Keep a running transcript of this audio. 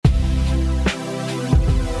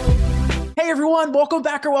everyone. Welcome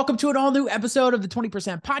back or welcome to an all new episode of the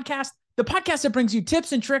 20% Podcast, the podcast that brings you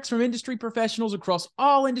tips and tricks from industry professionals across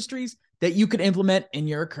all industries that you can implement in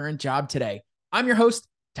your current job today. I'm your host,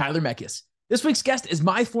 Tyler Meckes. This week's guest is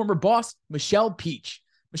my former boss, Michelle Pietsch.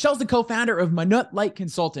 Michelle's the co-founder of Minut Light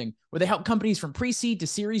Consulting, where they help companies from pre-seed to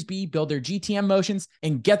Series B build their GTM motions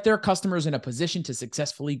and get their customers in a position to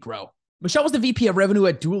successfully grow. Michelle was the VP of Revenue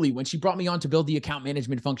at Dooley when she brought me on to build the account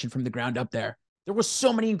management function from the ground up there. There were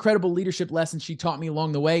so many incredible leadership lessons she taught me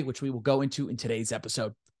along the way, which we will go into in today's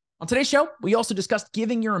episode. On today's show, we also discussed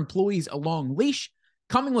giving your employees a long leash,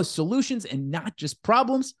 coming with solutions and not just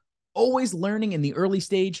problems, always learning in the early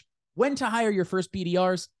stage, when to hire your first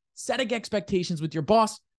BDRs, setting expectations with your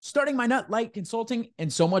boss, starting Minut Light Consulting,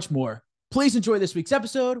 and so much more. Please enjoy this week's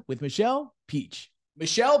episode with Michelle Pietsch.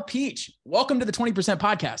 Michelle Pietsch, welcome to the 20%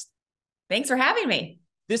 Podcast. Thanks for having me.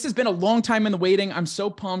 This has been a long time in the waiting. I'm so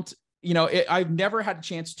pumped. I've never had a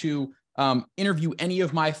chance to interview any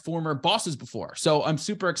of my former bosses before. So I'm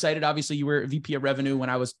super excited. Obviously, you were VP of Revenue when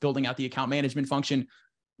I was building out the account management function.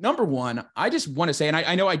 Number one, I just want to say, and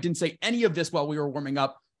I know I didn't say any of this while we were warming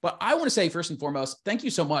up, but I want to say first and foremost, thank you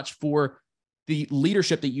so much for the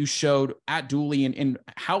leadership that you showed at Dooley and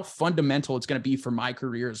how fundamental it's going to be for my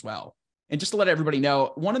career as well. And just to let everybody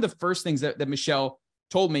know, one of the first things that Michelle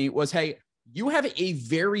told me was, hey, you have a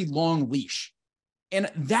very long leash. And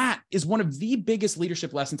that is one of the biggest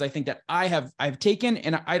leadership lessons I think that I've taken.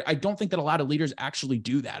 And I don't think that a lot of leaders actually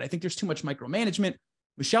do that. I think there's too much micromanagement.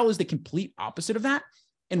 Michelle is the complete opposite of that.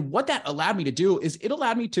 And what that allowed me to do is it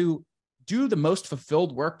allowed me to do the most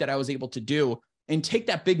fulfilled work that I was able to do and take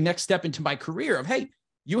that big next step into my career of, hey,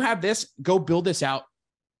 you have this, go build this out.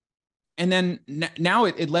 And then now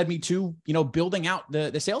it led me to, building out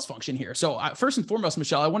the sales function here. So first and foremost,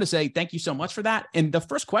 Michelle, I want to say thank you so much for that. And the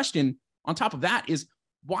first question on top of that is,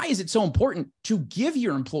 why is it so important to give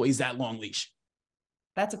your employees that long leash?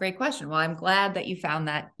 That's a great question. Well, I'm glad that you found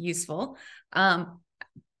that useful. I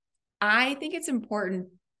think it's important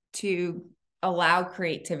to allow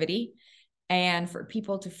creativity and for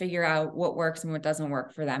people to figure out what works and what doesn't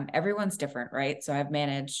work for them. Everyone's different, right? So I've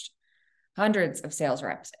managed hundreds of sales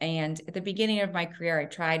reps. And at the beginning of my career, I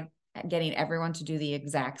tried getting everyone to do the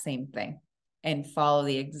exact same thing and follow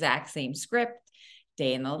the exact same script,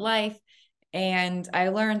 day in the life. And I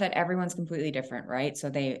learned that everyone's completely different, right? So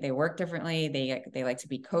they work differently. They like to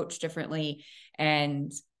be coached differently,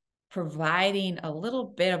 and providing a little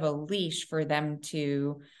bit of a leash for them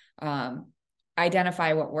to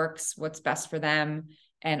identify what works, what's best for them,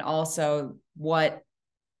 and also where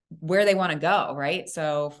they want to go, right?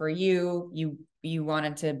 So for you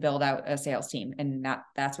wanted to build out a sales team, and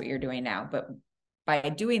that's what you're doing now. But by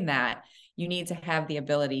doing that, you need to have the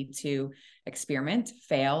ability to experiment,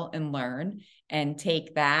 fail, and learn, and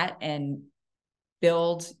take that and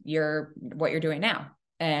build what you're doing now.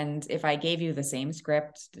 And if I gave you the same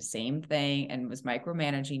script, the same thing, and was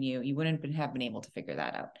micromanaging you wouldn't have been able to figure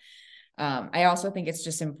that out. I also think it's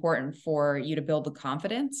just important for you to build the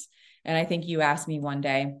confidence. And I think you asked me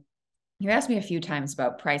a few times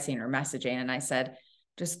about pricing or messaging, and I said,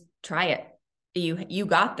 just try it. You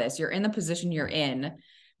got this. You're in the position you're in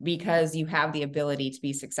because you have the ability to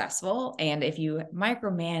be successful. And if you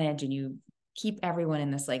micromanage and you keep everyone in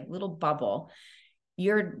this little bubble,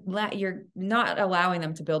 you're not allowing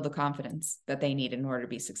them to build the confidence that they need in order to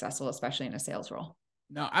be successful, especially in a sales role.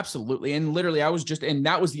 No, absolutely. And literally and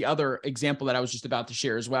that was the other example that I was just about to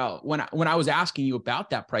share as well. When I was asking you about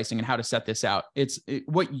that pricing and how to set this out,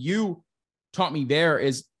 what you taught me there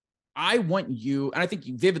is I want you, and I think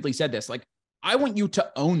you vividly said this, I want you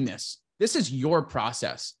to own this. This is your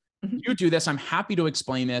process. Mm-hmm. You do this. I'm happy to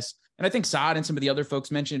explain this. And I think Saad and some of the other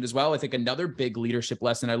folks mentioned it as well. I think another big leadership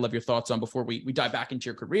lesson I love your thoughts on before we dive back into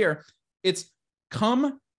your career, it's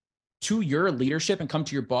come to your leadership and come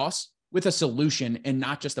to your boss with a solution and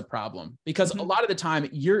not just a problem. Because a lot of the time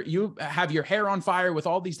you have your hair on fire with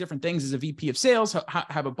all these different things as a VP of sales,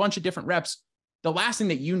 have a bunch of different reps. The last thing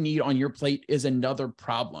that you need on your plate is another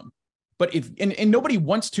problem. But and nobody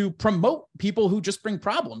wants to promote people who just bring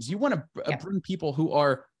problems. You want to bring people who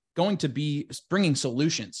are going to be bringing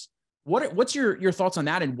solutions. What's your thoughts on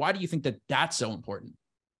that? And why do you think that that's so important?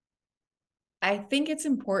 I think it's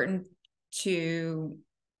important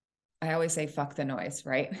I always say, fuck the noise,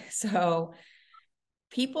 right? So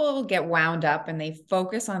people get wound up and they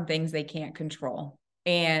focus on things they can't control,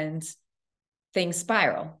 and things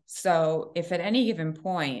spiral. So if at any given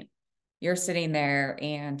point you're sitting there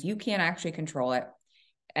and you can't actually control it,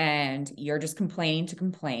 and you're just complaining to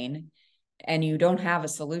complain, and you don't have a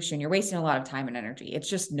solution, you're wasting a lot of time and energy. It's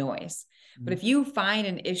just noise. But if you find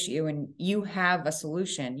an issue and you have a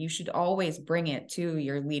solution, you should always bring it to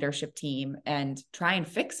your leadership team and try and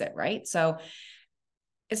fix it, right? So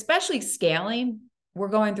especially scaling, we're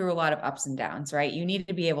going through a lot of ups and downs, right? You need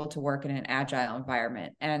to be able to work in an agile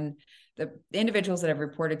environment. And the individuals that have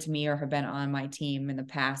reported to me or have been on my team in the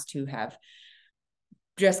past who have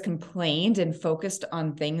just complained and focused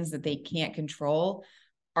on things that they can't control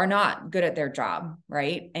are not good at their job,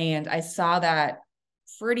 right? And I saw that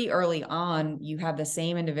pretty early on. You have the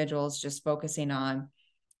same individuals just focusing on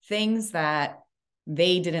things that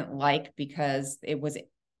they didn't like because it wasn't,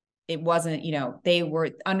 they were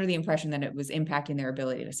under the impression that it was impacting their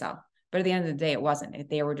ability to sell. But at the end of the day, it wasn't.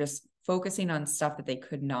 They were just focusing on stuff that they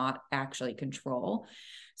could not actually control.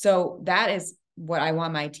 So that is what I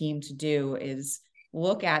want my team to do, is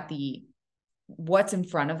look at what's in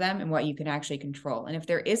front of them and what you can actually control. And if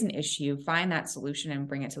there is an issue, find that solution and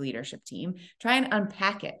bring it to leadership team. Try and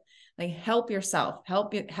unpack it. Like, help yourself,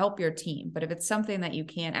 help your team. But if it's something that you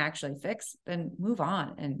can't actually fix, then move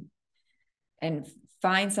on and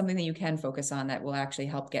find something that you can focus on that will actually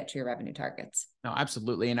help get to your revenue targets. No,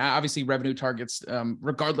 absolutely. And obviously revenue targets,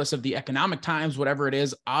 regardless of the economic times, whatever it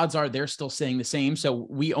is, odds are they're still staying the same. So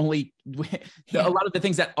a lot of the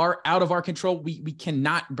things that are out of our control, we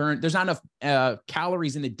cannot burn. There's not enough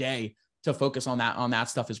calories in the day to focus on that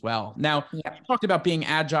stuff as well. Now, you talked about being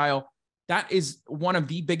agile. That is one of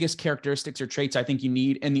the biggest characteristics or traits I think you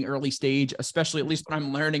need in the early stage, especially at least what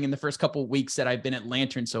I'm learning in the first couple of weeks that I've been at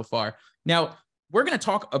Lantern so far. Now, we're going to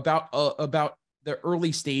talk about the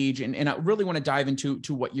early stage, and I really want to dive into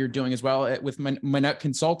what you're doing as well with Manette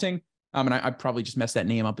Consulting. And I probably just messed that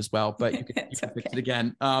name up as well, but you can fix it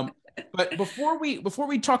again. But before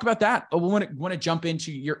we talk about that, we want to jump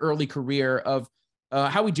into your early career of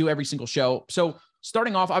how we do every single show. So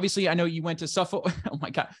starting off, obviously, I know you went to Suffolk. Oh my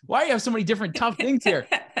God, why do you have so many different tough things here?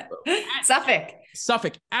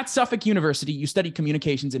 Suffolk. At Suffolk University, you studied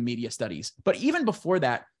communications and media studies. But even before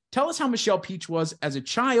that, tell us how Michelle Pietsch was as a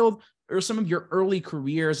child, or some of your early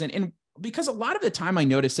careers. And because a lot of the time I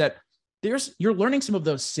notice that you're learning some of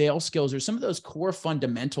those sales skills or some of those core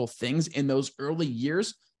fundamental things in those early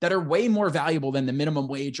years that are way more valuable than the minimum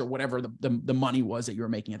wage or whatever the money was that you were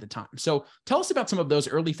making at the time. So tell us about some of those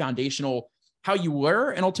early foundational, how you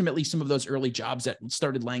were, and ultimately some of those early jobs that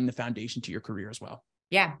started laying the foundation to your career as well.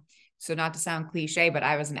 Yeah. So not to sound cliche, but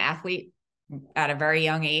I was an athlete at a very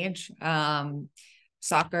young age.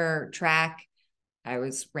 Soccer, track. I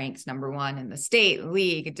was ranked #1 in the state,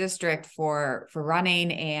 league, district for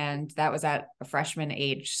running. And that was at a freshman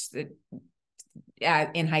age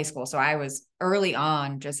in high school. So I was early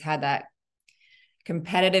on, just had that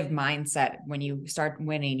competitive mindset. When you start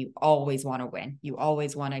winning, you always want to win. You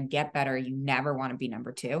always want to get better. You never want to be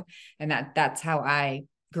 #2. And that's how I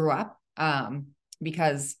grew up,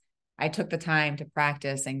 because I took the time to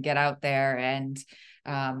practice and get out there and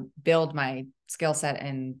build my skill set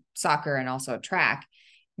in soccer and also track,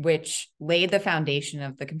 which laid the foundation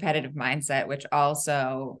of the competitive mindset, which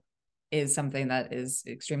also is something that is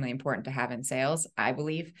extremely important to have in sales, I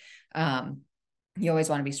believe. You always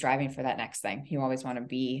want to be striving for that next thing. You always want to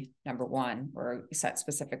be #1 or set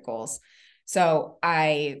specific goals. So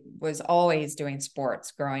I was always doing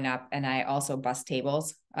sports growing up, and I also bus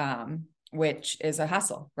tables, which is a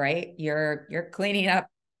hustle, right? You're cleaning up.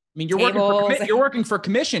 I mean, you're working for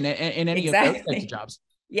commission in any of those types of jobs.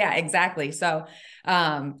 Yeah, exactly. So,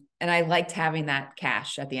 and I liked having that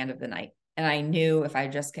cash at the end of the night. And I knew if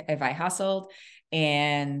I hustled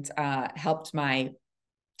and helped my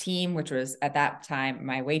team, which was at that time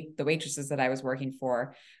the waitresses that I was working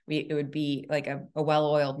for, it would be like a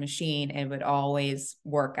well-oiled machine, and it would always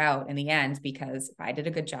work out in the end, because if I did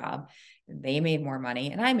a good job, they made more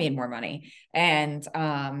money and I made more money. And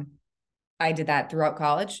I did that throughout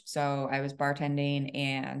college. So I was bartending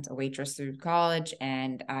and a waitress through college,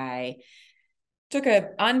 and I took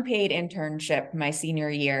an unpaid internship my senior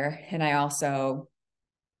year, and I also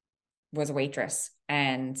was a waitress.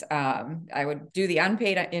 And I would do the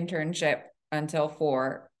unpaid internship until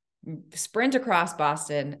 4, sprint across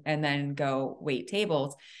Boston, and then go wait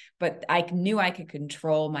tables. But I knew I could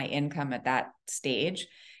control my income at that stage.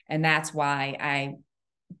 And that's why I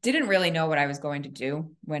didn't really know what I was going to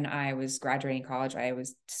do when I was graduating college. I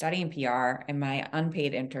was studying PR, and my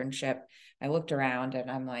unpaid internship, I looked around and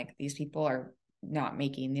I'm like, these people are not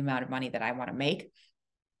making the amount of money that I want to make.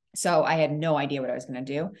 So I had no idea what I was going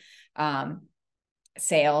to do.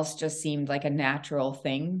 Sales just seemed like a natural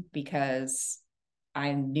thing, because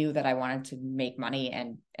I knew that I wanted to make money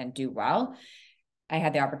and do well. I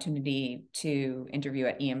had the opportunity to interview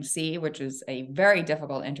at EMC, which was a very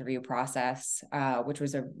difficult interview process, which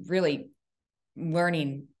was a really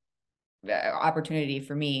learning opportunity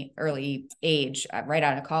for me early age, right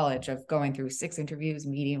out of college, of going through 6 interviews,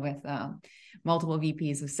 meeting with multiple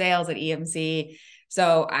VPs of sales at EMC.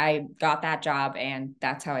 So I got that job, and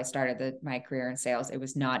that's how I started my career in sales. It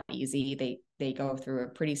was not easy. They go through a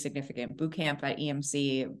pretty significant boot camp at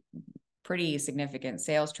EMC, pretty significant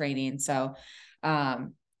sales training. So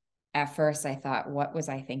at first I thought, what was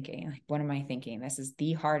I thinking? Like, what am I thinking? This is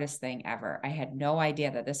the hardest thing ever. I had no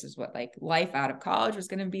idea that this is what like life out of college was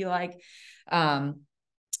going to be like. But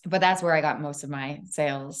that's where I got most of my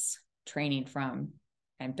sales training from,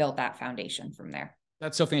 and built that foundation from there.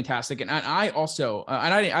 That's so fantastic. And I also,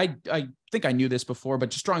 and I think I knew this before, but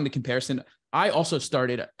just drawing the comparison, I also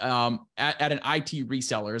started at an IT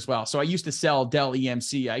reseller as well. So I used to sell Dell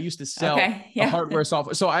EMC. I used to sell the hardware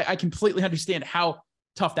software. So I completely understand how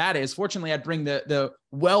tough that is. Fortunately, I'd bring the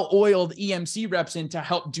well-oiled EMC reps in to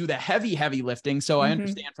help do the heavy lifting. So I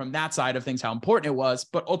understand from that side of things how important it was.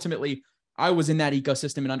 But ultimately, I was in that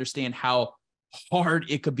ecosystem and understand how hard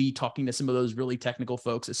it could be talking to some of those really technical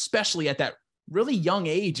folks, especially at that really young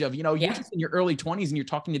age of, you're just in your early 20s and you're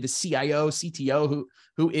talking to the CIO, CTO,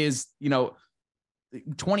 who is,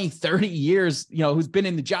 20, 30 years, who's been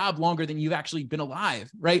in the job longer than you've actually been alive.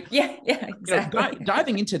 Right. Yeah, exactly.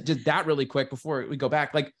 Diving into just that really quick before we go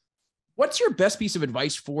back, like, what's your best piece of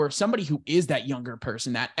advice for somebody who is that younger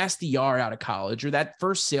person, that SDR out of college, or that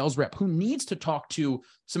first sales rep who needs to talk to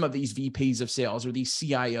some of these VPs of sales or these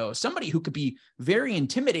CIOs, somebody who could be very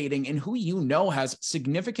intimidating and who has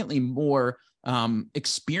significantly more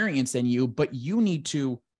experience than you, but you need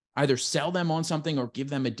to either sell them on something or give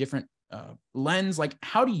them a different lens? Like,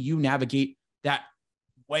 how do you navigate that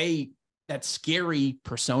scary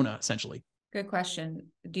persona, essentially? Good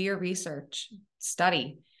question. Do your research,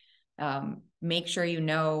 study, make sure you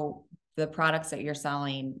know the products that you're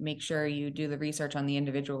selling. Make sure you do the research on the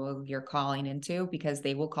individual you're calling into, because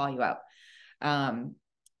they will call you out.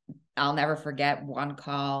 I'll never forget one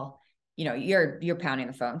call. You're pounding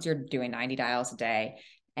the phones, you're doing 90 dials a day.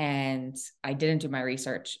 And I didn't do my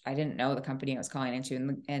research. I didn't know the company I was calling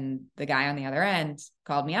into. And the guy on the other end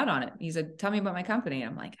called me out on it. He said, "Tell me about my company."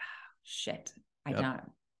 And I'm like, oh, shit, I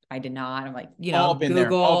did not. I'm like, all been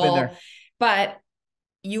there. But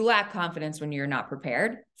you lack confidence when you're not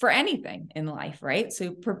prepared for anything in life, right?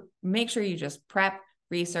 So make sure you just prep,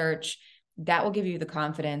 research. That will give you the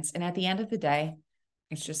confidence. And at the end of the day,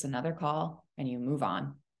 it's just another call and you move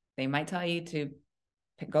on. They might tell you to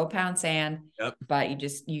go pound sand, but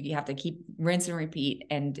you have to keep rinse and repeat.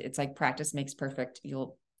 And it's like practice makes perfect.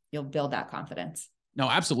 You'll build that confidence. No,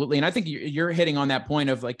 absolutely. And I think you're hitting on that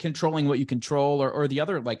point of like controlling what you control, or the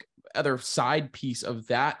other side piece of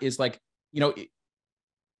that is like,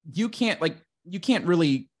 you can't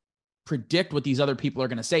really predict what these other people are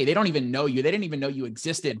going to say. They don't even know you. They didn't even know you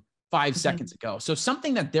existed 5 seconds ago. So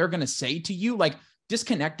something that they're going to say to you, like,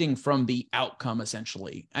 disconnecting from the outcome,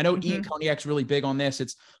 essentially. I know Ian Koniak's really big on this.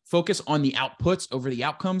 It's focus on the outputs over the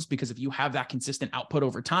outcomes, because if you have that consistent output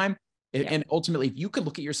over time, and ultimately, if you could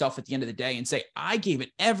look at yourself at the end of the day and say, I gave it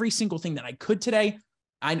every single thing that I could today,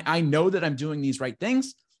 I know that I'm doing these right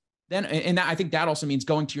things, then, and I think that also means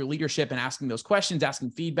going to your leadership and asking those questions,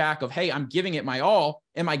 asking feedback of, hey, I'm giving it my all.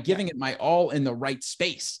 Am I giving it my all in the right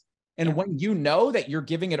space? And when you know that you're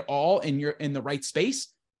giving it all and you're in the right space,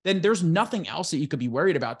 then there's nothing else that you could be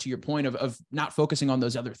worried about, to your point of not focusing on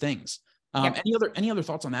those other things. Any other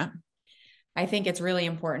thoughts on that? I think it's really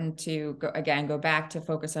important to go back to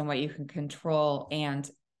focus on what you can control. And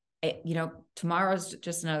tomorrow's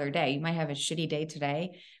just another day. You might have a shitty day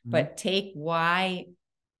today, but take why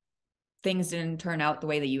things didn't turn out the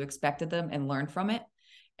way that you expected them and learn from it,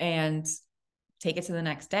 and take it to the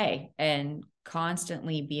next day, and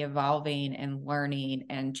constantly be evolving and learning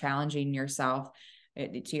and challenging yourself.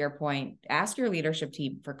 To your point, ask your leadership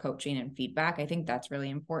team for coaching and feedback. I think that's really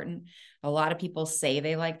important. A lot of people say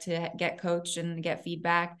they like to get coached and get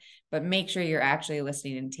feedback, but make sure you're actually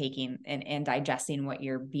listening and taking and digesting what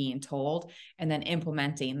you're being told, and then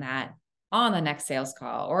implementing that on the next sales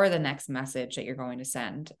call or the next message that you're going to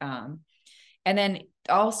send. And then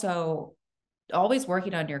also always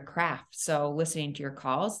working on your craft. So listening to your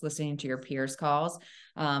calls, listening to your peers' calls,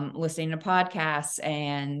 listening to podcasts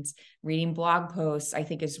and reading blog posts, I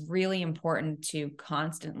think is really important to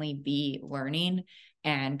constantly be learning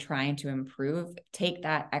and trying to improve. Take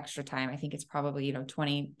that extra time. I think it's probably,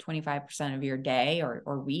 20-25% of your day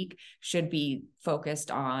or week should be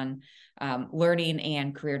focused on learning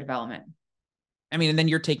and career development. I mean, and then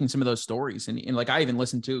you're taking some of those stories and like, I even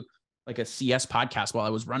listened to like a CS podcast while I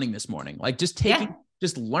was running this morning, like just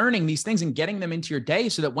learning these things and getting them into your day,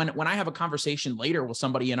 so that when I have a conversation later with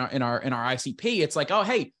somebody in our ICP, it's like, oh,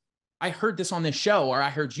 hey, I heard this on this show, or I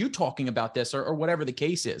heard you talking about this, or whatever the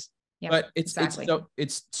case is. Yep, But exactly.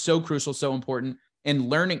 it's so crucial, so important.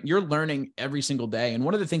 And you're learning every single day. And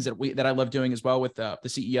one of the things that I love doing as well with the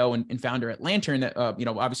CEO and founder at Lantern, that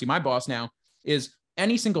obviously my boss now, is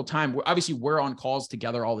any single time we're on calls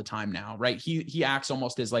together all the time now, right? He acts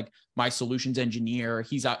almost as like my solutions engineer.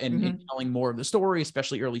 He's out and telling more of the story,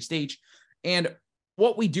 especially early stage. And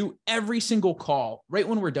what we do every single call, right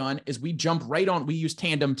when we're done, is we jump right on. We use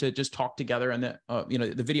Tandem to just talk together, and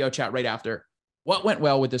the video chat right after. What went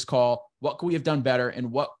well with this call? What could we have done better?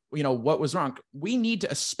 And what was wrong? We need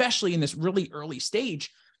to, especially in this really early stage.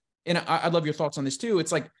 And I'd love your thoughts on this too.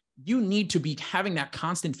 It's like, you need to be having that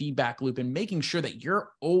constant feedback loop and making sure that you're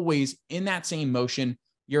always in that same motion.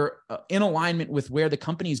 You're in alignment with where the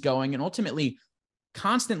company's going, and ultimately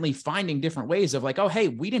constantly finding different ways of like, oh, hey,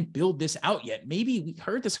 we didn't build this out yet. Maybe we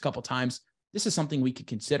heard this a couple of times. This is something we could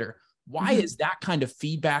consider. Why is that kind of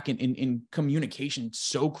feedback and communication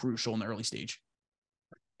so crucial in the early stage?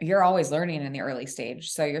 You're always learning in the early stage.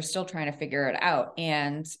 So you're still trying to figure it out.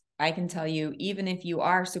 And I can tell you, even if you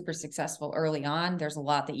are super successful early on, there's a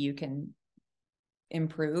lot that you can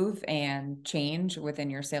improve and change within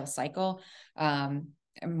your sales cycle.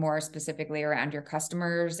 More specifically around your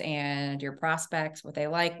customers and your prospects, what they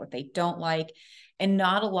like, what they don't like. And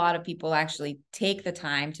not a lot of people actually take the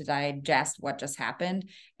time to digest what just happened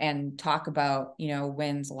and talk about,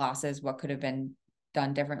 wins, losses, what could have been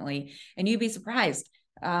done differently. And you'd be surprised.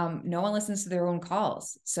 No one listens to their own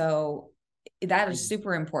calls. So that is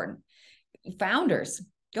super important. Founders,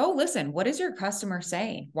 go listen. What is your customer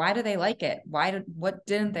saying? Why do they like it? What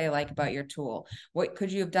didn't they like about your tool? What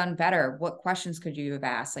could you have done better? What questions could you have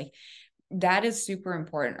asked? Like, that is super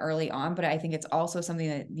important early on, but I think it's also something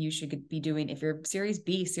that you should be doing if you're Series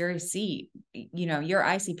B, Series C. Your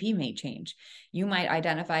ICP may change. You might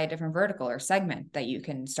identify a different vertical or segment that you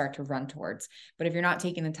can start to run towards. But if you're not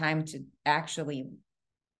taking the time to actually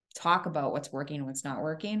talk about what's working and what's not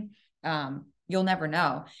working, you'll never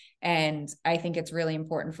know. And I think it's really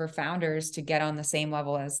important for founders to get on the same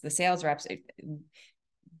level as the sales reps.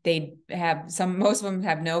 Most of them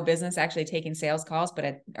have no business actually taking sales calls, but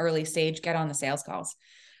at early stage, get on the sales calls.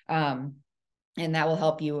 And that will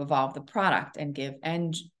help you evolve the product and give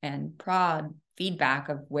and prod feedback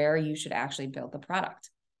of where you should actually build the product.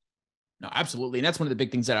 No, absolutely. And that's one of the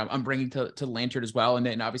big things that I'm bringing to Lantern as well. And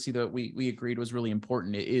then obviously that we agreed was really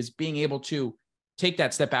important is being able to take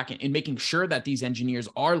that step back and making sure that these engineers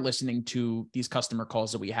are listening to these customer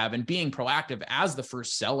calls that we have and being proactive as the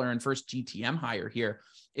first seller and first GTM hire here.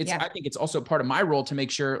 I think it's also part of my role to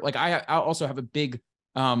make sure, like I also have a big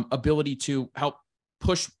ability to help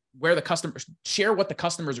push where the customers share what the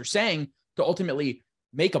customers are saying to ultimately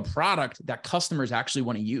make a product that customers actually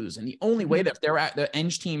want to use. And the only way that they're at the Eng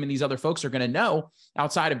team and these other folks are going to know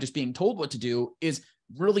outside of just being told what to do is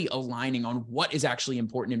really aligning on what is actually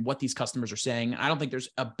important and what these customers are saying. And I don't think there's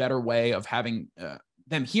a better way of having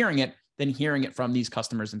them hearing it than hearing it from these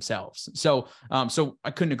customers themselves. So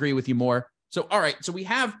I couldn't agree with you more. So, all right. So we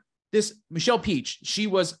have this Michelle Pietsch. She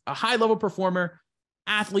was a high level performer,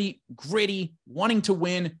 athlete, gritty, wanting to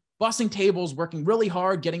win, busting tables, working really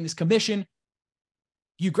hard, getting this commission.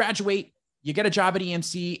 You graduate, you get a job at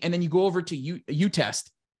EMC, and then you go over to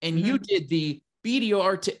U-Test, and you did the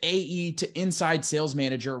BDR to AE to inside sales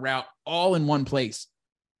manager route all in one place.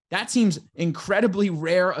 That seems incredibly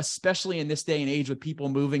rare, especially in this day and age with people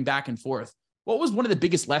moving back and forth. What was one of the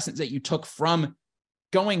biggest lessons that you took from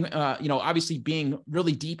going, obviously being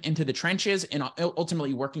really deep into the trenches and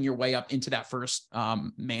ultimately working your way up into that first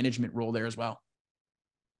management role there as well?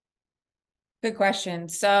 Good question.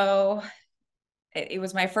 So it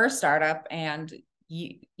was my first startup, and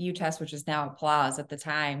U-Test, which is now Applause at the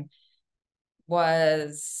time,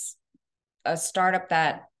 was a startup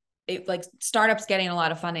that startups getting a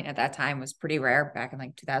lot of funding at that time was pretty rare back in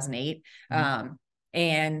like 2008.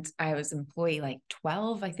 And I was employee like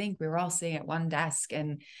 12, I think. We were all sitting at one desk,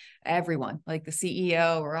 and everyone, like the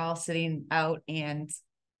CEO, we're all sitting out and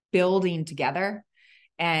building together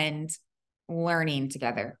and learning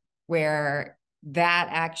together, where that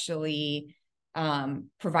actually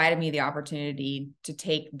provided me the opportunity to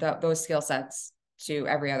take those skill sets to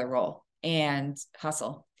every other role and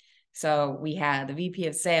hustle. So we had the VP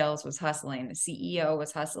of sales was hustling, the CEO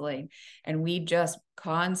was hustling, and we just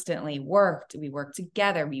constantly worked. We worked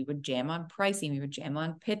together. We would jam on pricing. We would jam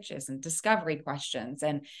on pitches and discovery questions.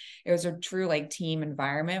 And it was a true like team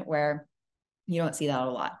environment where you don't see that a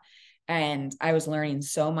lot. And I was learning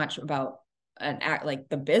so much about like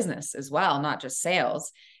the business as well, not just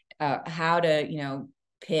sales, how to,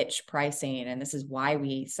 pitch pricing. And this is why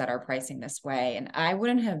we set our pricing this way. And I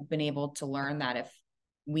wouldn't have been able to learn that if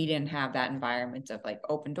we didn't have that environment of like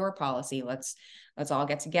open door policy. Let's all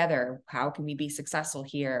get together. How can we be successful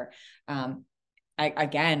here?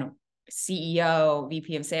 Again, CEO,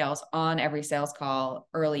 VP of sales on every sales call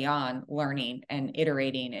early on, learning and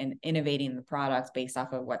iterating and innovating the products based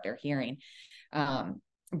off of what they're hearing.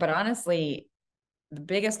 But honestly, the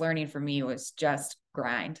biggest learning for me was just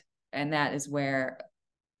grind. And that's where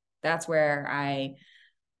I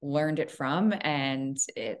learned it from. And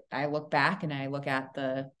I look back and I look at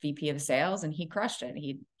the VP of sales, and he crushed it.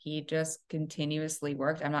 He just continuously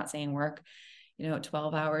worked. I'm not saying work,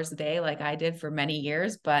 12 hours a day like I did for many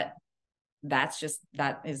years, but that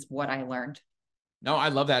is what I learned. No, I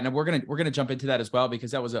love that. And we're going to jump into that as well,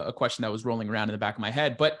 because that was a question that was rolling around in the back of my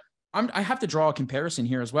head, but I have to draw a comparison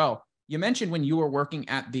here as well. You mentioned when you were working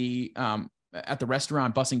at the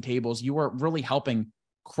restaurant bussing tables, you were really helping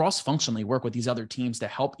cross-functionally work with these other teams to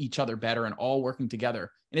help each other better and all working together.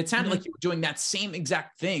 And it sounded like you were doing that same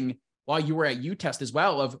exact thing while you were at UTest as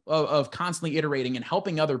well, of constantly iterating and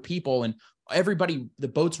helping other people and everybody, the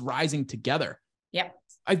boat's rising together. Yeah.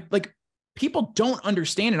 People don't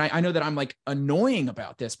understand. And I know that I'm like annoying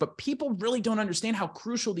about this, but people really don't understand how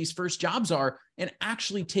crucial these first jobs are and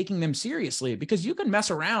actually taking them seriously, because you can mess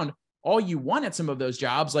around all you want at some of those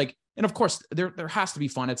jobs. And of course there has to be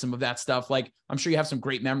fun at some of that stuff. Like, I'm sure you have some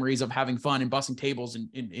great memories of having fun and bussing tables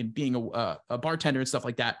and being a bartender and stuff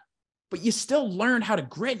like that, but you still learned how to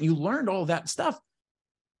grit and you learned all of that stuff.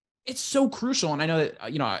 It's so crucial. And I know that,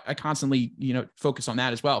 I constantly, focus on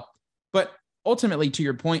that as well, but ultimately, to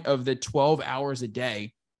your point of the 12 hours a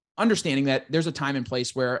day, understanding that there's a time and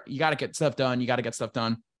place where you got to get stuff done.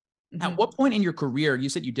 Mm-hmm. At what point in your career, you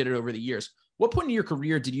said you did it over the years, what point in your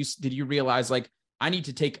career did you realize, like, I need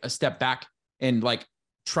to take a step back and like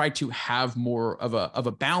try to have more of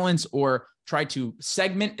a balance, or try to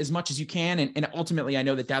segment as much as you can? And ultimately, I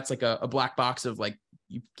know that that's like a black box of like,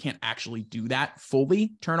 you can't actually do that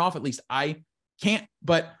fully turn off. At least I can't,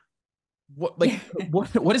 but what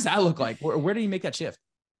does that look like? Where do you make that shift?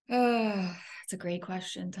 It's a great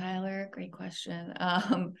question, Tyler. Great question.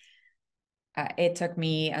 It took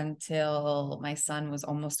me until my son was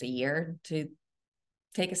almost a year to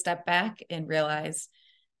take a step back and realize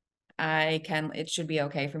it should be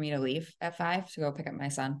okay for me to leave at 5 to go pick up my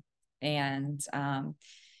son. And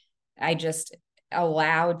I just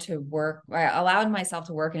allowed myself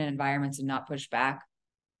to work in environments and not push back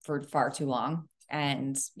for far too long.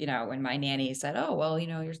 And, when my nanny said, oh, well,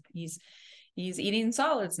 he's eating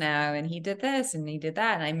solids now, and he did this and he did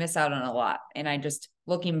that, and I miss out on a lot. And I just,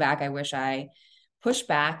 looking back, I wish I pushed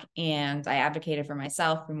back and I advocated for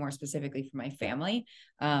myself, and more specifically for my family.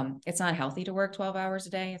 It's not healthy to work 12 hours a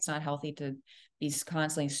day. It's not healthy to be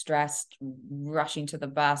constantly stressed, rushing to the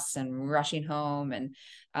bus and rushing home. And,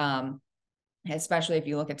 especially if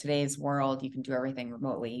you look at today's world, you can do everything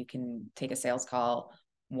remotely. You can take a sales call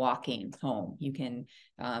walking home. You can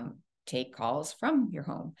take calls from your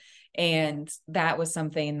home. And that was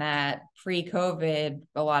something that pre-COVID,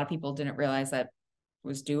 a lot of people didn't realize that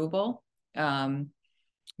was doable.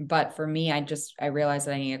 But for me, I realized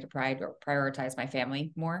that I needed to prioritize my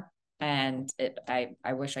family more. And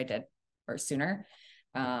I wish I did, or sooner.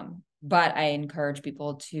 But I encourage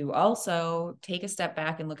people to also take a step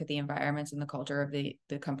back and look at the environments and the culture of the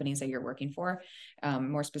companies that you're working for,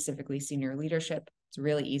 more specifically senior leadership. It's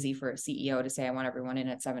really easy for a CEO to say, I want everyone in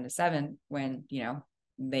at 7 to 7 when,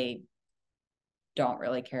 they don't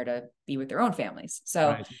really care to be with their own families.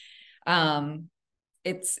 So, right.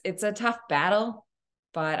 It's a tough battle,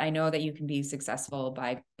 but I know that you can be successful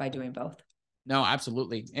by doing both. No,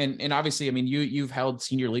 absolutely. And obviously, I mean, you've held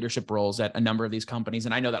senior leadership roles at a number of these companies.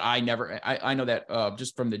 And I know that I know that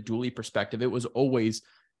just from the Dooley perspective, it was always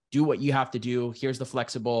do what you have to do. Here's the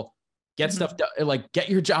flexible, get stuff done, like get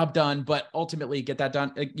your job done, but ultimately get that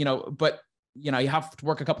done, you have to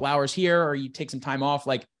work a couple hours here, or you take some time off.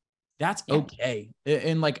 Like, that's okay.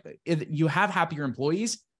 And like, you have happier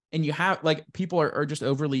employees, and you have like, people are just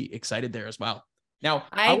overly excited there as well. Now,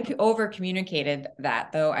 I over communicated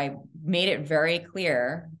that, though. I made it very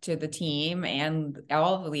clear to the team and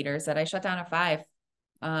all the leaders that I shut down at 5.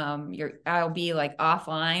 I'll be like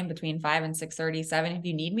offline between 5 and 6:30, 7. If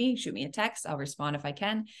you need me, shoot me a text. I'll respond if I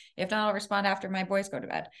can. If not, I'll respond after my boys go to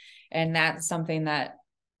bed. And that's something that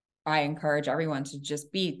I encourage everyone to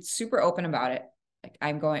just be super open about it. Like,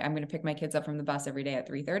 I'm going to pick my kids up from the bus every day at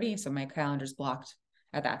 3:30. So my calendar's blocked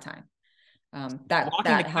at that time.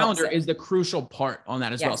 Blocking the calendar is the crucial part on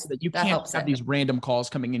that as well, so that you can't have these random calls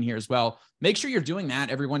coming in here as well. Make sure you're doing that,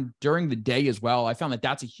 everyone, during the day as well. I found that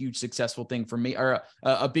that's a huge successful thing for me, or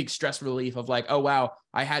a big stress relief of like, oh wow,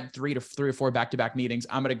 I had 3 or 4 back-to-back meetings.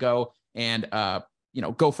 I'm going to go and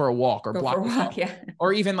go for a walk or Go for block a this walk. off. Yeah.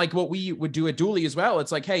 Or even like what we would do at Dooley as well.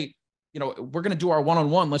 It's like, hey, we're going to do our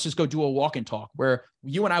one-on-one. Let's just go do a walk and talk where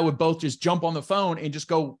you and I would both just jump on the phone and just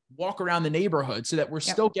go walk around the neighborhood so that we're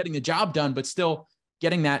still getting the job done, but still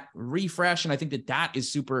getting that refresh. And I think that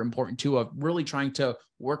is super important too, of really trying to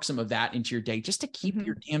work some of that into your day just to keep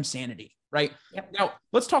your damn sanity. Right. Yep. Now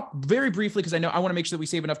let's talk very briefly, because I know I want to make sure that we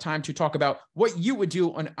save enough time to talk about what you would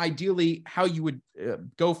do and ideally how you would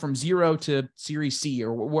go from 0 to Series C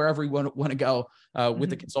or wherever you want to go with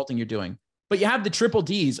the consulting you're doing. But you have the triple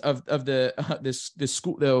D's of the this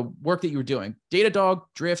school, the work that you were doing: Datadog,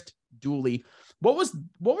 Drift, Dooley. What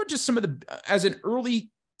were just some of the, as an early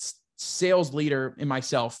sales leader in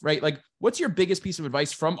myself, right? Like, what's your biggest piece of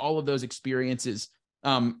advice from all of those experiences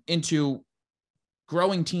into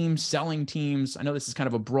growing teams, selling teams? I know this is kind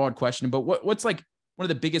of a broad question, but what's like one of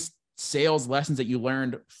the biggest sales lessons that you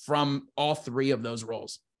learned from all three of those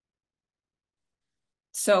roles?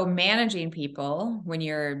 So managing people when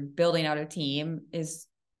you're building out a team is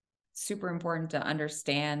super important to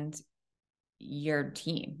understand your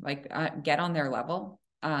team, like get on their level.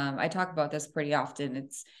 I talk about this pretty often.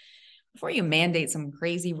 It's before you mandate some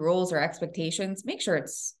crazy rules or expectations, make sure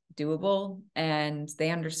it's doable and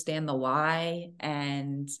they understand the why,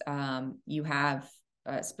 and you have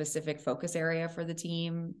a specific focus area for the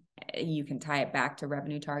team. You can tie it back to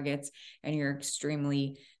revenue targets, and you're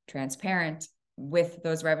extremely transparent with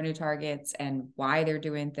those revenue targets and why they're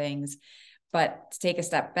doing things. But to take a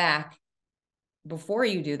step back, before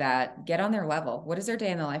you do that, get on their level. What does their day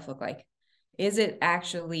in the life look like? Is it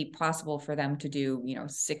actually possible for them to do,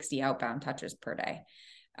 60 outbound touches per day?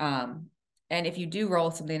 And if you do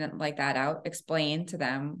roll something like that out, explain to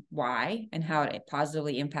them why and how it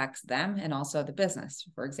positively impacts them and also the business.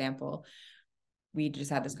 For example, we just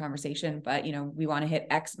had this conversation, but we want to hit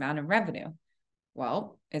X amount of revenue.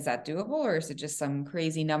 Well, is that doable, or is it just some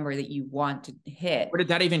crazy number that you want to hit? Where did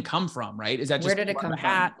that even come from, right? Is that just where did it come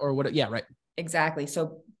from? Or what? Yeah, right. Exactly.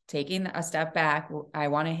 So taking a step back, I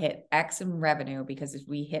want to hit X in revenue, because if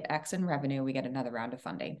we hit X in revenue, we get another round of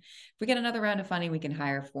funding. If we get another round of funding, we can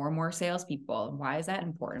hire 4 more salespeople. And why is that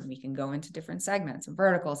important? We can go into different segments and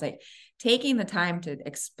verticals. Like taking the time to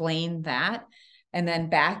explain that and then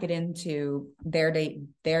back it into their day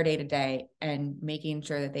to day, and making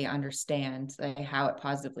sure that they understand how it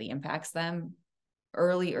positively impacts them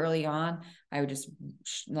early on. I would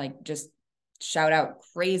just shout out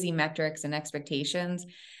crazy metrics and expectations,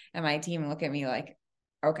 and my team look at me like,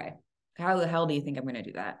 okay, how the hell do you think I'm going to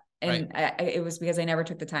do that? And it was because I never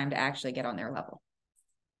took the time to actually get on their level.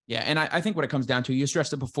 Yeah. And I think what it comes down to, you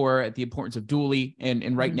stressed it before, at the importance of Dooley.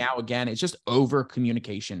 And right now, again, it's just over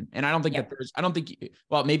communication. And I don't think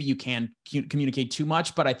well, maybe you can communicate too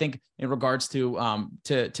much, but I think in regards to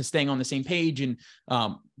staying on the same page and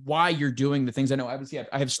why you're doing the things. I know obviously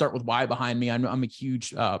I have start with why behind me. I'm a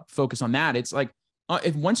huge focus on that. It's like,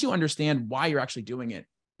 if once you understand why you're actually doing it,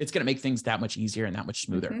 it's going to make things that much easier and that much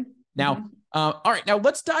smoother. Now, all right, now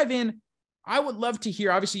let's dive in. I would love to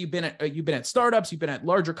hear, obviously you've been at startups, you've been at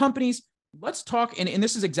larger companies. Let's talk. And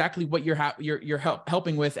this is exactly what you're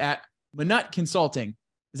helping with at Minut Consulting.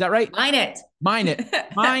 Is that right? Mine it.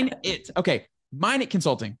 Okay. Mine It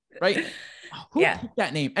Consulting, right? Who picked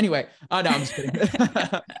that name? Anyway, no, I'm just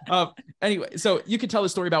kidding. Anyway, so you could tell the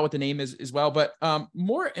story about what the name is as well. But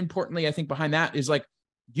more importantly, I think behind that is like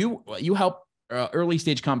you help early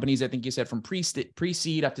stage companies. I think you said from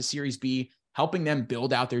pre-seed up to Series B, helping them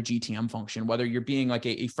build out their GTM function, whether you're being like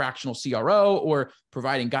a fractional CRO or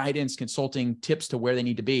providing guidance, consulting tips to where they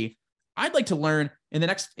need to be. I'd like to learn in the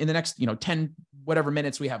next 10 whatever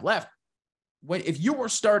minutes we have left, if you were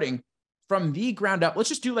starting from the ground up, let's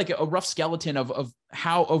just do like a rough skeleton of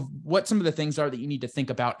what some of the things are that you need to think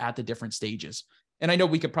about at the different stages. And I know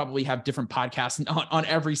we could probably have different podcasts on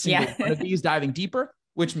every single one of these, diving deeper,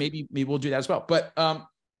 which maybe we'll do that as well. But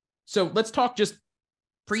so let's talk just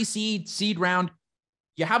pre-seed, seed round.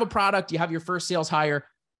 You have a product, you have your first sales hire.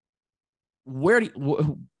 Where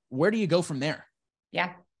do you go from there?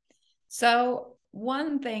 Yeah. So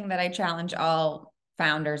one thing that I challenge all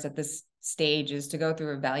founders at this stage is to go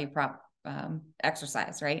through a value prop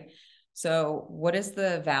exercise, right? So what is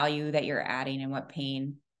the value that you're adding and what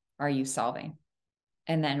pain are you solving?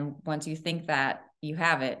 And then once you think that you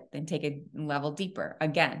have it, then take a level deeper.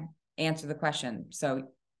 Again, answer the question. So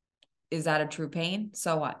is that a true pain?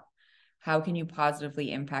 So what? How can you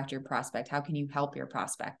positively impact your prospect? How can you help your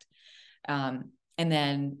prospect? And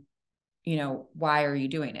then, why are you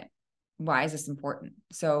doing it? Why is this important?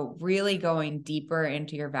 So really going deeper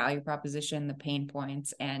into your value proposition, the pain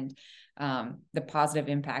points, and the positive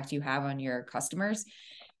impact you have on your customers.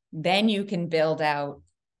 Then you can build out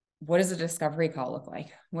what does a discovery call look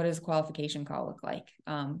like? What does a qualification call look like?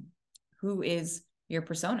 Who is your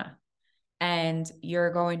persona? And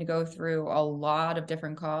you're going to go through a lot of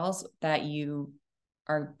different calls that you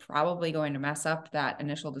are probably going to mess up. That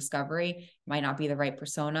initial discovery might not be the right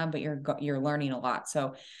persona, but you're learning a lot.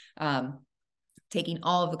 So taking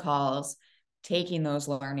all of the calls, taking those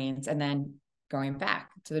learnings, and then going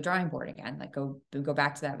back to the drawing board again, like go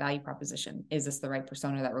back to that value proposition. Is this the right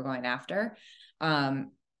persona that we're going after?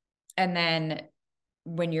 And then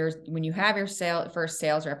when you have your first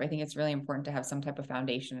sales rep, I think it's really important to have some type of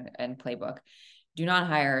foundation and playbook. Do not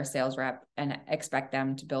hire a sales rep and expect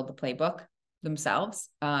them to build the playbook themselves.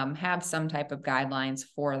 Have some type of guidelines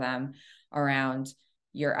for them around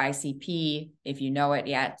your ICP, if you know it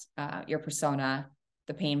yet, your persona,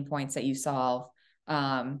 the pain points that you solve,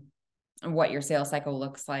 what your sales cycle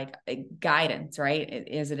looks like, guidance, right?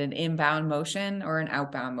 Is it an inbound motion or an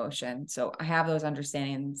outbound motion? So I have those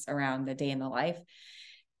understandings around the day in the life.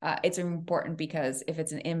 It's important because if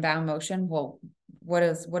it's an inbound motion, well, what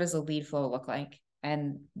does the lead flow look like?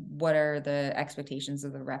 And what are the expectations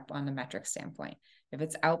of the rep on the metric standpoint? If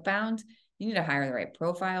it's outbound, you need to hire the right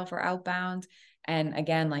profile for outbound. And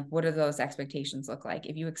again, like, what do those expectations look like?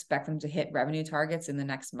 If you expect them to hit revenue targets in the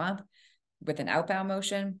next month with an outbound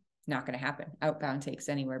motion, not going to happen. Outbound takes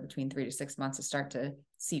anywhere between 3 to 6 months to start to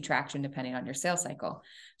see traction, depending on your sales cycle.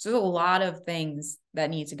 So there's a lot of things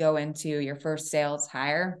that need to go into your first sales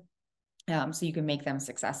hire, so you can make them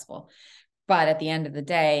successful. But at the end of the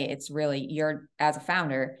day, it's really as a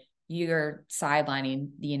founder, you're sidelining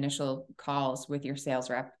the initial calls with your sales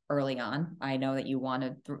rep early on. I know that you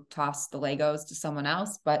want to toss the Legos to someone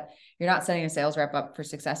else, but you're not setting a sales rep up for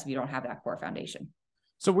success if you don't have that core foundation.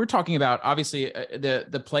 So we're talking about, obviously,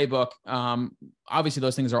 the playbook. Obviously,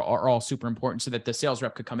 those things are all super important so that the sales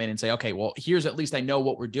rep could come in and say, okay, well, here's, at least I know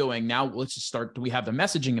what we're doing. Now let's just start. Do we have the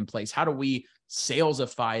messaging in place? How do we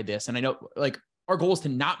salesify this? And I know, like, our goal is to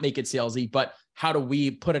not make it salesy, but how do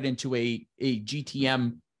we put it into a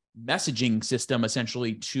GTM messaging system,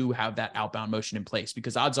 essentially, to have that outbound motion in place?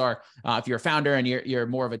 Because odds are, if you're a founder and you're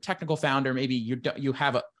more of a technical founder, maybe you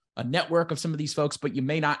have a network of some of these folks, but you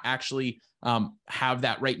may not actually have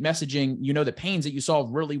that right messaging. You know the pains that you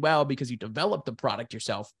solve really well because you developed the product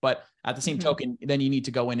yourself. But at the same token, then you need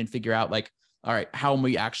to go in and figure out, like, all right, how am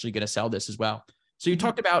we actually going to sell this as well? So you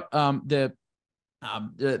talked about the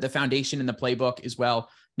foundation and the playbook as well.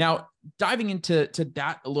 Now, diving into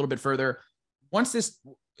that a little bit further, once this,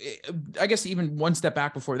 I guess even one step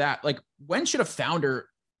back before that, like, when should a founder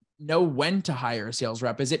know when to hire a sales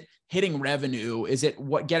rep? Is it hitting revenue? Is it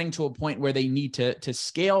getting to a point where they need to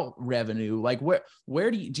scale revenue? Like,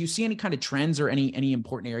 where do you see any kind of trends or any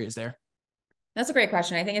important areas there? That's a great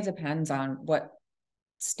question. I think it depends on what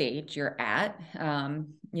stage you're at.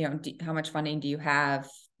 How much funding do you have?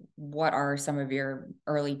 What are some of your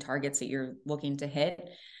early targets that you're looking to hit?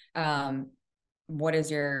 What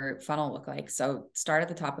does your funnel look like? So start at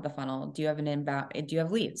the top of the funnel. Do you have an inbound? Do you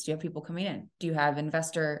have leads? Do you have people coming in? Do you have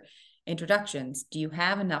investor introductions? Do you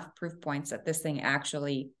have enough proof points that this thing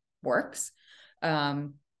actually works?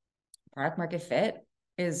 Product market fit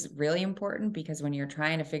is really important, because when you're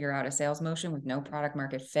trying to figure out a sales motion with no product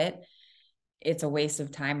market fit, it's a waste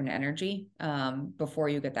of time and energy before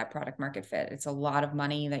you get that product market fit. It's a lot of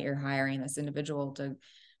money that you're hiring this individual to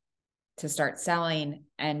start selling,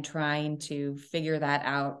 and trying to figure that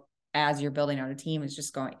out as you're building out a team it's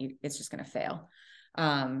just going to fail.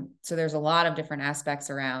 So there's a lot of different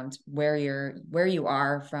aspects around where you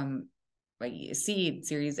are from, like, seed,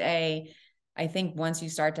 series A. I think once you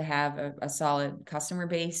start to have a solid customer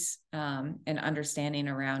base, and understanding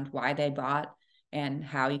around why they bought and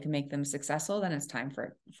how you can make them successful, then it's time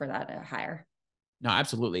for that hire. No,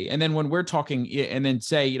 absolutely. And then when we're talking, and then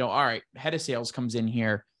say, all right, head of sales comes in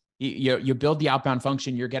here, you build the outbound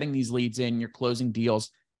function, you're getting these leads in, you're closing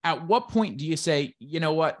deals. At what point do you say, you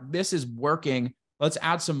know what, this is working, let's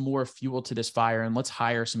add some more fuel to this fire and let's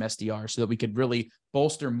hire some SDRs so that we could really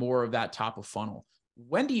bolster more of that top of funnel?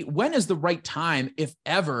 When is the right time, if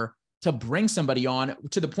ever, to bring somebody on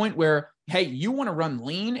to the point where, hey, you want to run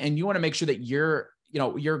lean and you want to make sure that you're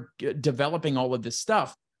developing all of this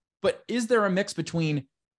stuff, but is there a mix between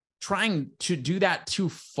trying to do that too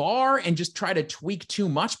far and just try to tweak too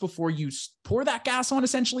much before you pour that gas on,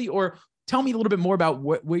 essentially? Or tell me a little bit more about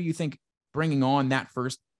where you think bringing on that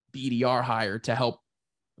first BDR hire to help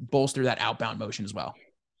bolster that outbound motion as well.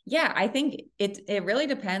 Yeah, I think it really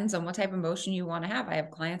depends on what type of motion you want to have. I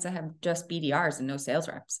have clients that have just BDRs and no sales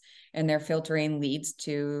reps, and they're filtering leads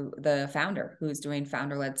to the founder who's doing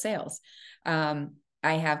founder-led sales.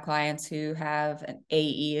 I have clients who have an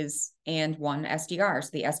AEs and one SDR. So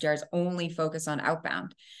the SDRs only focus on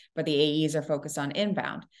outbound, but the AEs are focused on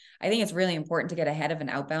inbound. I think it's really important to get ahead of an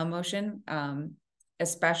outbound motion,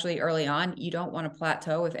 especially early on. You don't want to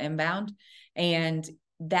plateau with inbound, and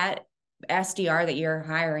that SDR that you're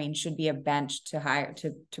hiring should be a bench to hire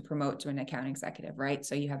to promote to an account executive, right?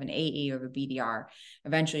 So you have an AE or a BDR.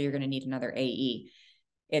 Eventually, you're going to need another AE.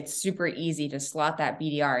 It's super easy to slot that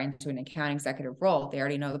BDR into an account executive role. They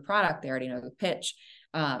already know the product, they already know the pitch,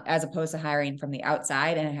 as opposed to hiring from the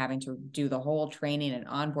outside and having to do the whole training and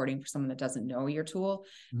onboarding for someone that doesn't know your tool,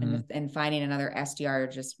 and finding another SDR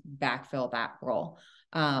to just backfill that role.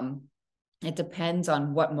 It depends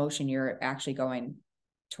on what motion you're actually going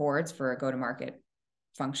towards for a go-to-market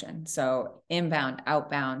function. So inbound,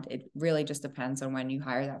 outbound, it really just depends on when you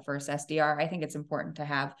hire that first SDR. I think it's important to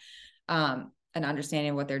have an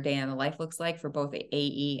understanding of what their day in the life looks like for both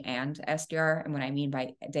AE and SDR. And what I mean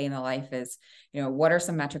by day in the life is, what are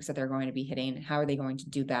some metrics that they're going to be hitting? How are they going to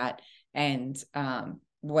do that? And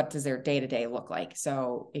what does their day-to-day look like?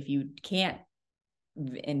 So if you can't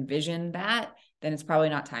envision that, then it's probably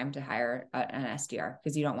not time to hire an SDR,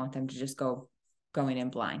 because you don't want them to just going in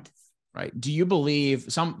blind. Right. Do you believe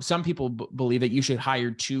some people believe that you should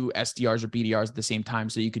hire 2 SDRs or BDRs at the same time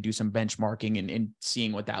so you could do some benchmarking and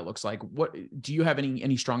seeing what that looks like? What do you have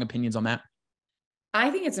any strong opinions on that? I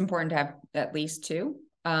think it's important to have at least 2,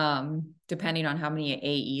 depending on how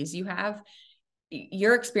many AEs you have.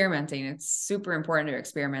 You're experimenting. It's super important to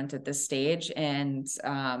experiment at this stage, and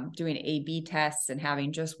doing A/B tests and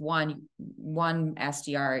having just one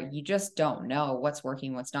SDR, you just don't know what's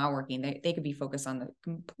working, what's not working. They could be focused on the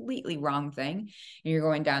completely wrong thing, and you're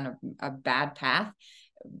going down a bad path.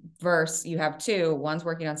 Versus you have 2, one's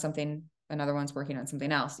working on something, another one's working on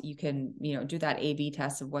something else. You can do that A/B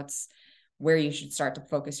test of where you should start to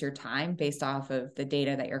focus your time based off of the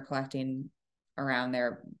data that you're collecting around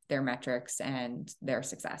their metrics and their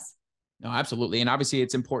success. No, absolutely. And obviously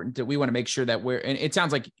it's important that we want to make sure that and it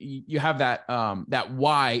sounds like you have that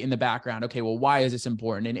why in the background. Okay, well, why is this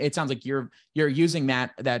important? And it sounds like you're using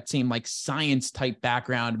that same like science type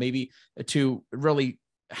background, maybe to really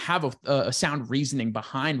have a sound reasoning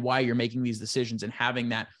behind why you're making these decisions and having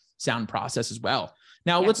that sound process as well.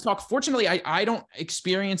 Now, let's talk. Fortunately, I don't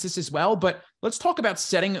experience this as well, but let's talk about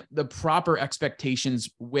setting the proper expectations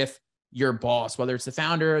with your boss, whether it's the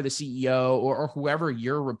founder, the CEO, or whoever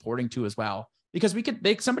you're reporting to as well. Because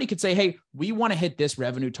somebody could say, hey, we want to hit this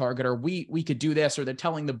revenue target, or we could do this, or they're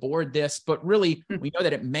telling the board this, but really we know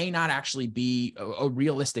that it may not actually be a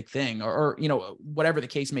realistic thing, or whatever the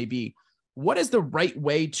case may be. What is the right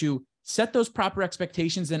way to set those proper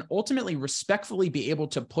expectations and ultimately respectfully be able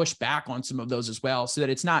to push back on some of those as well, so that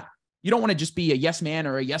it's not, you don't want to just be a yes man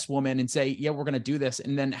or a yes woman and say, yeah, we're going to do this,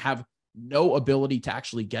 and then have no ability to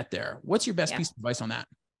actually get there. What's your best piece of advice on that?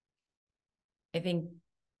 I think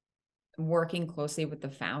working closely with the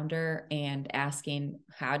founder and asking,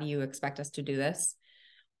 how do you expect us to do this?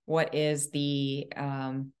 What is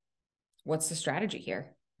what's the strategy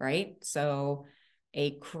here? Right? So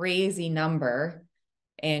a crazy number,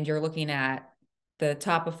 and you're looking at the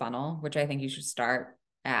top of funnel, which I think you should start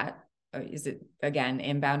at. Is it, again,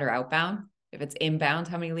 inbound or outbound? If it's inbound,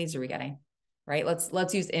 how many leads are we getting? Right?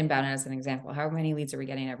 Let's use inbound as an example. How many leads are we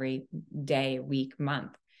getting every day, week,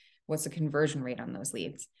 month? What's the conversion rate on those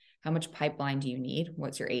leads? How much pipeline do you need?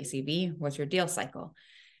 What's your ACV? What's your deal cycle?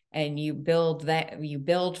 And you build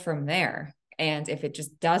from there. And if it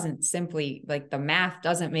just doesn't, simply, like, the math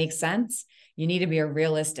doesn't make sense, you need to be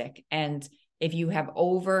realistic. And if you have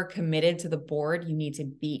over committed to the board, you need to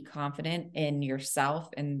be confident in yourself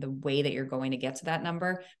and the way that you're going to get to that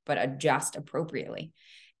number, but adjust appropriately.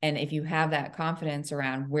 And if you have that confidence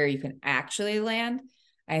around where you can actually land,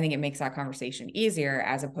 I think it makes that conversation easier,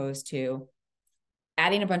 as opposed to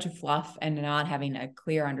adding a bunch of fluff and not having a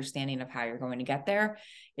clear understanding of how you're going to get there.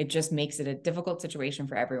 It just makes it a difficult situation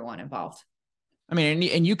for everyone involved. I mean,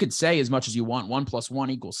 and you could say as much as you want, 1 +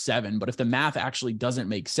 1 = 7, but if the math actually doesn't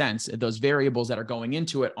make sense, if those variables that are going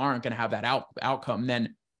into it aren't going to have that outcome,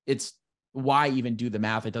 then it's, why even do the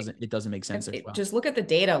math? It doesn't make sense. Well, just look at the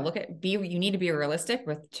data. You need to be realistic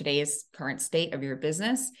with today's current state of your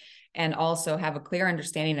business, and also have a clear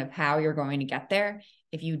understanding of how you're going to get there.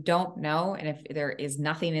 If you don't know, and if there is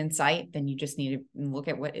nothing in sight, then you just need to look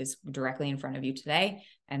at what is directly in front of you today.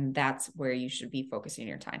 And that's where you should be focusing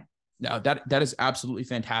your time. No, that is absolutely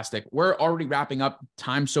fantastic. We're already wrapping up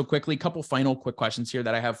time so quickly. Couple final quick questions here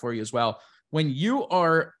that I have for you as well. When you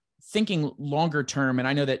are thinking longer term, and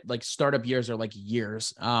I know that like startup years are like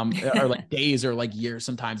years, or like days or like years,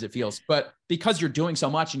 sometimes it feels, but because you're doing so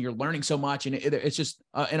much and you're learning so much, and it's just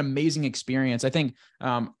an amazing experience. I think,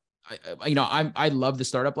 I love the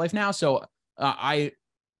startup life now. So I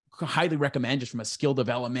highly recommend, just from a skill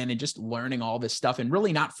development and just learning all this stuff and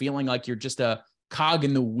really not feeling like you're just a cog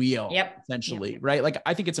in the wheel, Yep. essentially. Yep. Right. Like,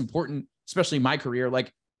 I think it's important, especially in my career.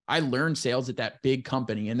 Like, I learned sales at that big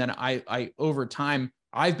company. And then I over time,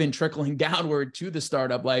 I've been trickling downward to the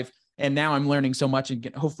startup life. And now I'm learning so much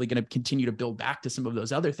and hopefully going to continue to build back to some of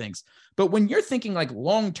those other things. But when you're thinking like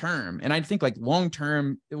long term, and I think like long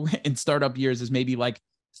term in startup years is maybe like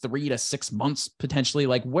 3 to 6 months potentially,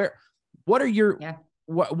 like what are your,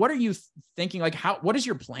 what are you thinking? Like, what does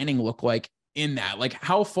your planning look like in that? Like,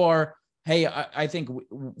 how far, hey, I think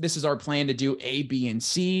this is our plan to do A, B, and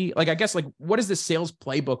C. Like, I guess, like, what does the sales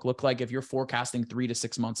playbook look like if you're forecasting 3 to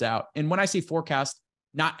 6 months out? And when I say forecast,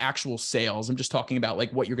 not actual sales, I'm just talking about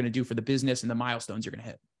like what you're going to do for the business and the milestones you're going to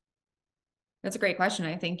hit. That's a great question.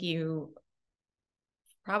 I think you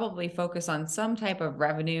probably focus on some type of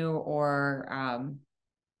revenue or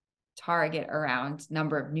target around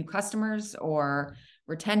number of new customers or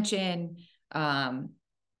retention.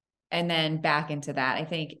 And then back into that. I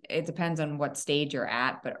think it depends on what stage you're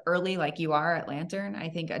at, but early, like you are at Lantern, I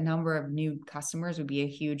think a number of new customers would be a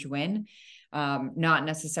huge win. Not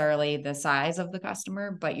necessarily the size of the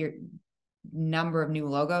customer, but your number of new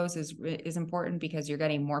logos is important, because you're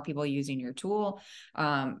getting more people using your tool,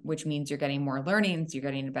 which means you're getting more learnings, you're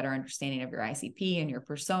getting a better understanding of your ICP and your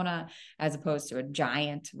persona, as opposed to a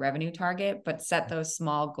giant revenue target. But set those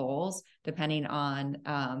small goals depending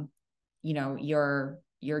on your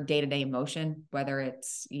day-to-day motion, whether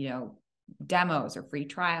it's, demos or free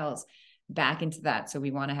trials, back into that. So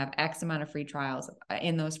we want to have X amount of free trials.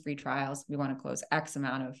 In those free trials, we want to close X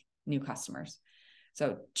amount of new customers.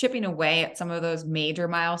 So chipping away at some of those major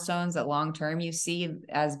milestones that long-term you see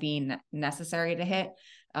as being necessary to hit,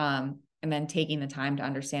 and then taking the time to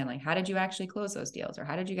understand, like, how did you actually close those deals, or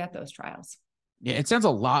how did you get those trials? Yeah, it sounds a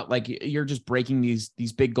lot like you're just breaking these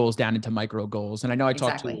big goals down into micro goals. And I know I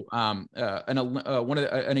talked to a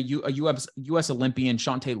US Olympian,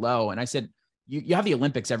 Shantae Lowe, and I said, you have the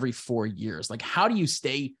Olympics every 4 years. Like, how do you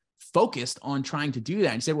stay focused on trying to do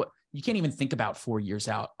that? And he said, well, you can't even think about 4 years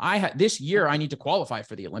out. This year I need to qualify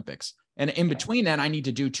for the Olympics, and in between that I need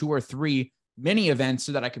to do 2 or 3 mini events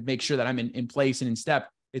so that I could make sure that I'm in place and in step.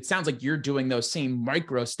 It sounds like you're doing those same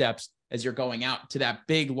micro steps as you're going out to that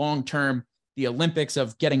big long term, the Olympics,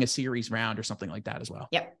 of getting a series round or something like that as well.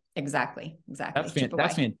 Yep, exactly.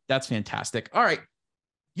 That's fantastic. All right.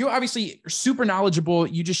 You obviously are super knowledgeable.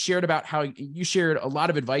 You just shared about how you shared a lot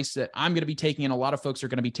of advice that I'm going to be taking, and a lot of folks are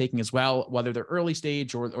going to be taking as well, whether they're early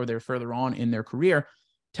stage or they're further on in their career.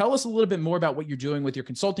 Tell us a little bit more about what you're doing with your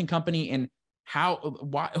consulting company, and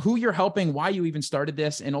who you're helping, why you even started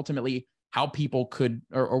this, and ultimately how people could,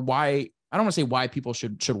 or why, I don't want to say why people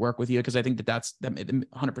should work with you, because I think that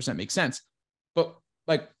 100% makes sense. But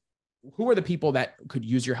like, who are the people that could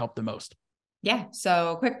use your help the most? Yeah.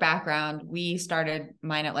 So quick background, we started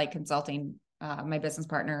Mine at Light Consulting. My business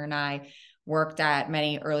partner and I worked at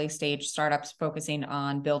many early stage startups focusing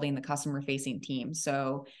on building the customer facing team.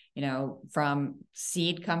 So, from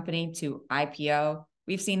seed company to IPO,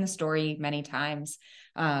 we've seen the story many times.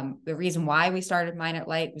 The reason why we started Mine at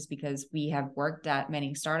Light was because we have worked at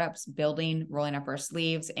many startups, rolling up our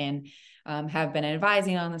sleeves, and have been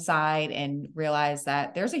advising on the side, and realized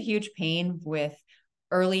that there's a huge pain with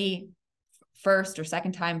early first or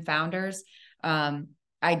second time founders,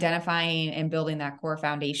 identifying and building that core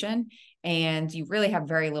foundation. And you really have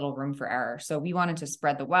very little room for error. So we wanted to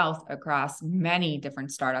spread the wealth across many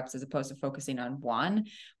different startups, as opposed to focusing on one,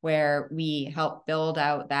 where we help build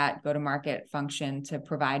out that go-to-market function to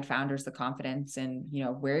provide founders the confidence in,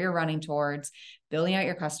 where you're running towards, building out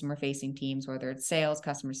your customer facing teams, whether it's sales,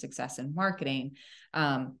 customer success, and marketing.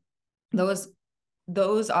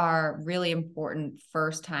 Those are really important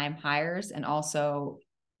first time hires, and also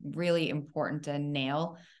really important to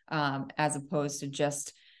nail, as opposed to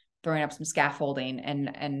just throwing up some scaffolding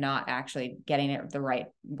and not actually getting it the right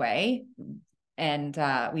way. And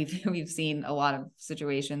we've seen a lot of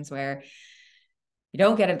situations where you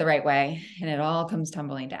don't get it the right way and it all comes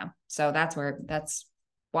tumbling down. So that's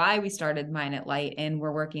why we started Mine at Light, and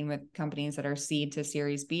we're working with companies that are seed to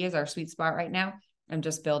Series B is our sweet spot right now. And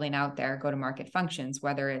just building out their go-to-market functions,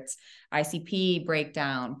 whether it's ICP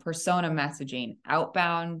breakdown, persona messaging,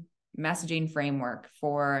 outbound messaging framework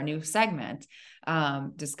for a new segment,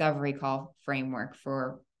 discovery call framework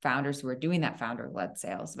for founders who are doing that founder-led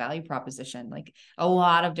sales, value proposition, like a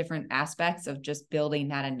lot of different aspects of just building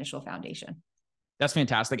that initial foundation. That's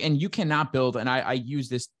fantastic. And you cannot build, and I use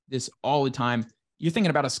this all the time. You're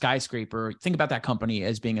thinking about a skyscraper. Think about that company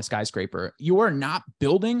as being a skyscraper. You are not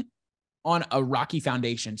building on a rocky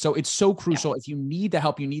foundation. So it's so crucial. If you need the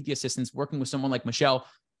help, you need the assistance, working with someone like Michelle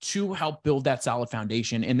to help build that solid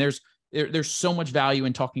foundation. And there's so much value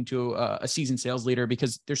in talking to a seasoned sales leader,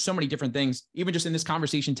 because there's so many different things, even just in this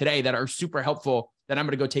conversation today, that are super helpful that I'm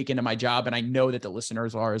going to go take into my job. And I know that the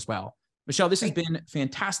listeners are as well. Michelle, this has been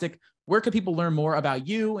fantastic. Where can people learn more about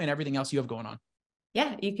you and everything else you have going on?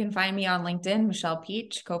 Yeah, you can find me on LinkedIn, Michelle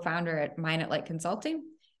Pietsch, co-founder at Mine at Light Consulting.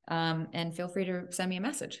 And feel free to send me a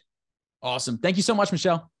message. Awesome. Thank you so much,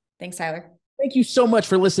 Michelle. Thanks, Tyler. Thank you so much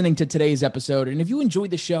for listening to today's episode. And if you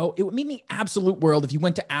enjoyed the show, it would mean the absolute world if you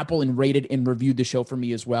went to Apple and rated and reviewed the show for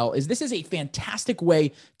me as well, as this is a fantastic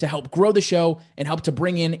way to help grow the show and help to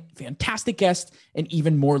bring in fantastic guests and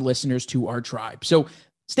even more listeners to our tribe. So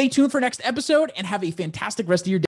stay tuned for next episode and have a fantastic rest of your day.